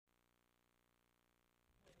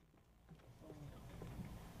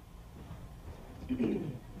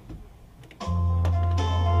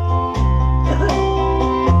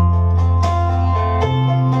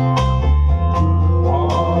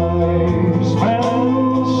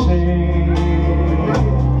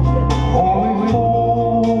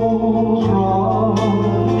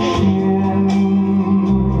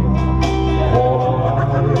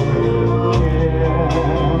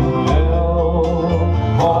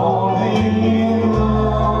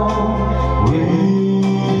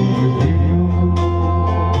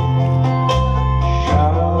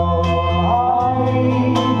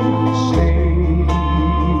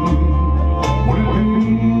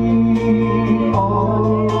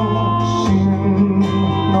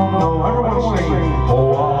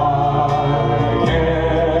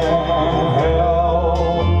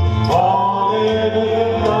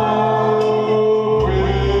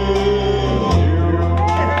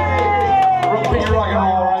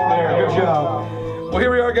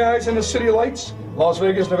are, guys, in the City of Lights, Las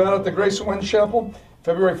Vegas, Nevada, at the Grace and Wind Chapel,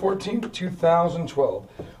 February 14th, 2012.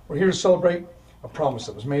 We're here to celebrate a promise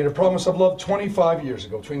that was made, a promise of love 25 years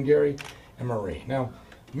ago between Gary and Marie. Now,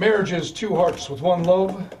 marriage is two hearts with one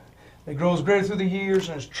love. It grows greater through the years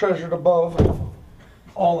and is treasured above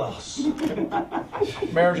all else.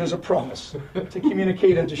 Marriage is a promise to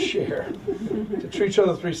communicate and to share, to treat each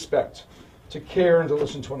other with respect, to care and to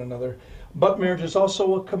listen to one another. But marriage is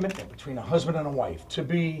also a commitment between a husband and a wife to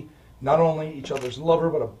be not only each other's lover,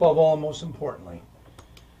 but above all, most importantly,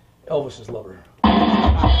 Elvis's lover.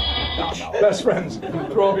 Best friends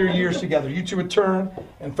through all of your years together. You two would turn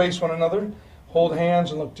and face one another, hold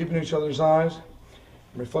hands and look deep into each other's eyes,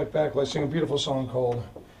 and reflect back while I sing a beautiful song called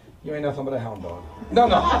You Ain't Nothing But a Hound Dog. No.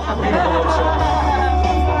 Beautiful love song.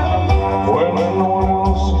 When no one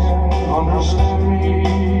else can understand me,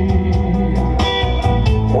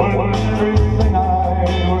 when everything I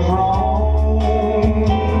was wrong,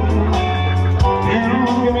 you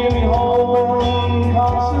give me hope and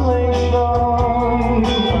consolation.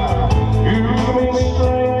 You give me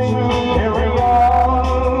strength to carry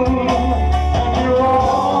on, and you're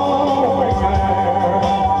always there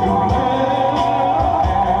to lend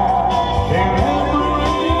in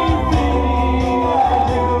everything I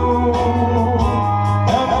do.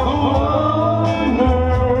 And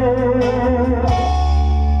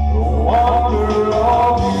the wonder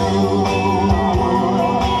of you.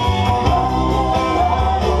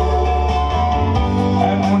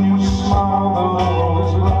 And when you smile, the world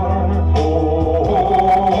is brighter. Oh,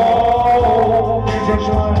 you touch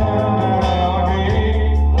my hand and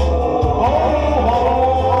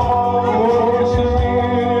your kisses me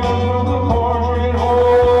with the portrait.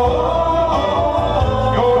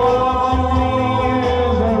 Your love to me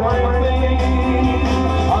is everything.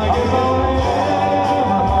 I guess I'll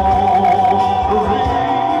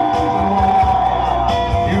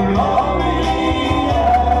you love me as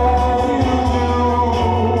you do.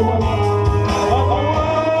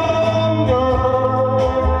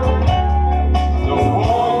 The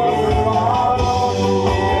wonder of you.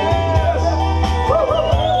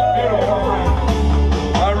 Beautiful,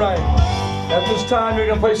 friend. All right. At this time, you're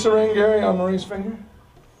going to place the ring, Gary, on Marie's finger.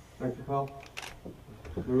 Thank you, Paul.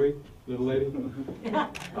 Marie, little lady.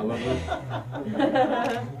 I love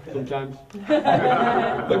her. Sometimes.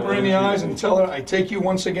 Look her in the eyes and tell her, I take you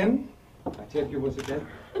once again I take you once again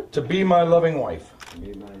to be my loving wife, to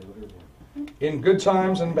be my loving wife. in good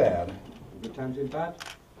times and bad, In good times and bad,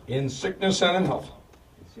 in sickness and in health,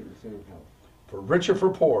 in sickness and in health. for rich or for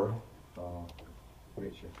poor, For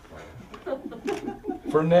richer,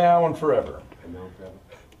 for now and forever. and now forever.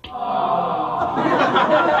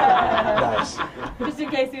 Nice. Just in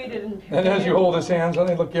case we didn't. And as you hold his hands,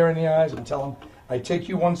 honey, look Gary in the eyes and tell him, I take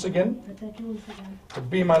you once again I take you once again to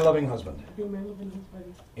be my loving husband, to be my loving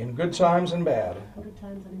husband, in good times and bad, in good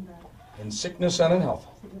times and in bad, in sickness and in health,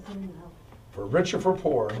 sickness and in health, for rich or for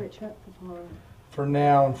poor, rich or poor, for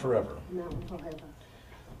now and forever. now and forever.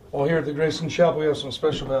 Well, here at the Grace and Chapel, we have some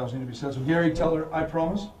special vows need to be said. So Gary, tell her, I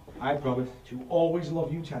promise I promise to always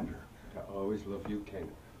love you tender to always love you, Ken,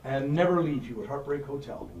 and never leave you at Heartbreak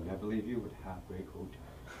Hotel. and never leave you with Heartbreak Hotel.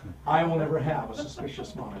 I will never have a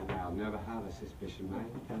suspicious mind. I'll never have a suspicion mind.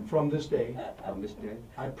 And from this day, From this day,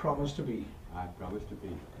 I promise to be I promise to be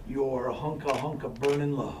your hunka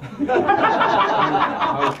burning love.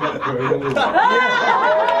 I'll keep burning with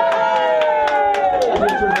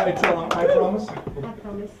I tell him, I promise I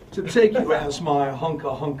promise to take you as my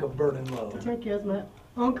hunka burning love. to take you as my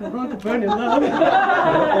uncle burning love.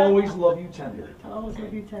 I'll always love you tender I always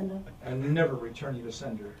love you tender and never return you to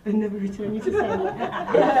sender. and never return you to sender.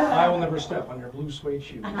 I will never step on your blue suede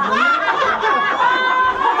shoes. I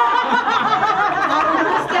will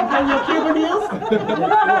never step on your Cuban heels.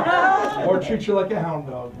 Or treat you like a hound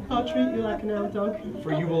dog. I'll treat you like an old dog,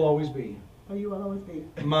 For you will always be or you will always be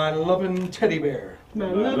my loving teddy bear.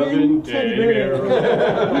 my loving teddy bear.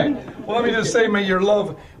 Well, let me just say, may your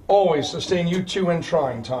love always sustain you two in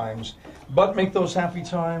trying times, but make those happy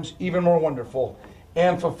times even more wonderful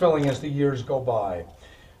and fulfilling as the years go by.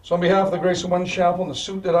 So on behalf of the Grace and Wind Chapel and the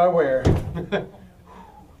suit that I wear,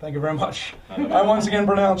 thank you very much. I once again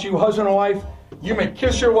pronounce you husband and wife. You may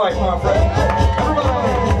kiss your wife, my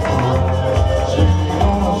friend.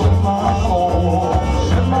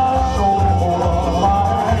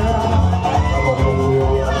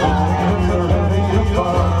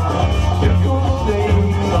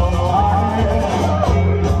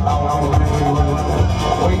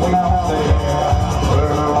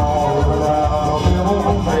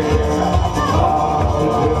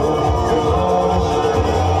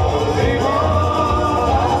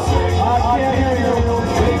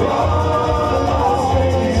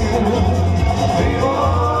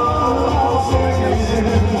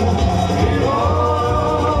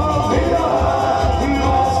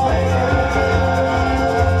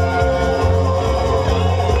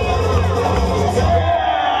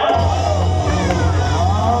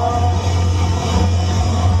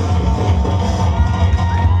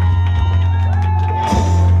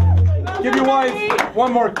 Give your wife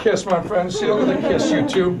one more kiss, my friend. See, look at the kiss, you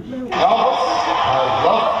two. Albert, I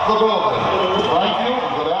love the dog.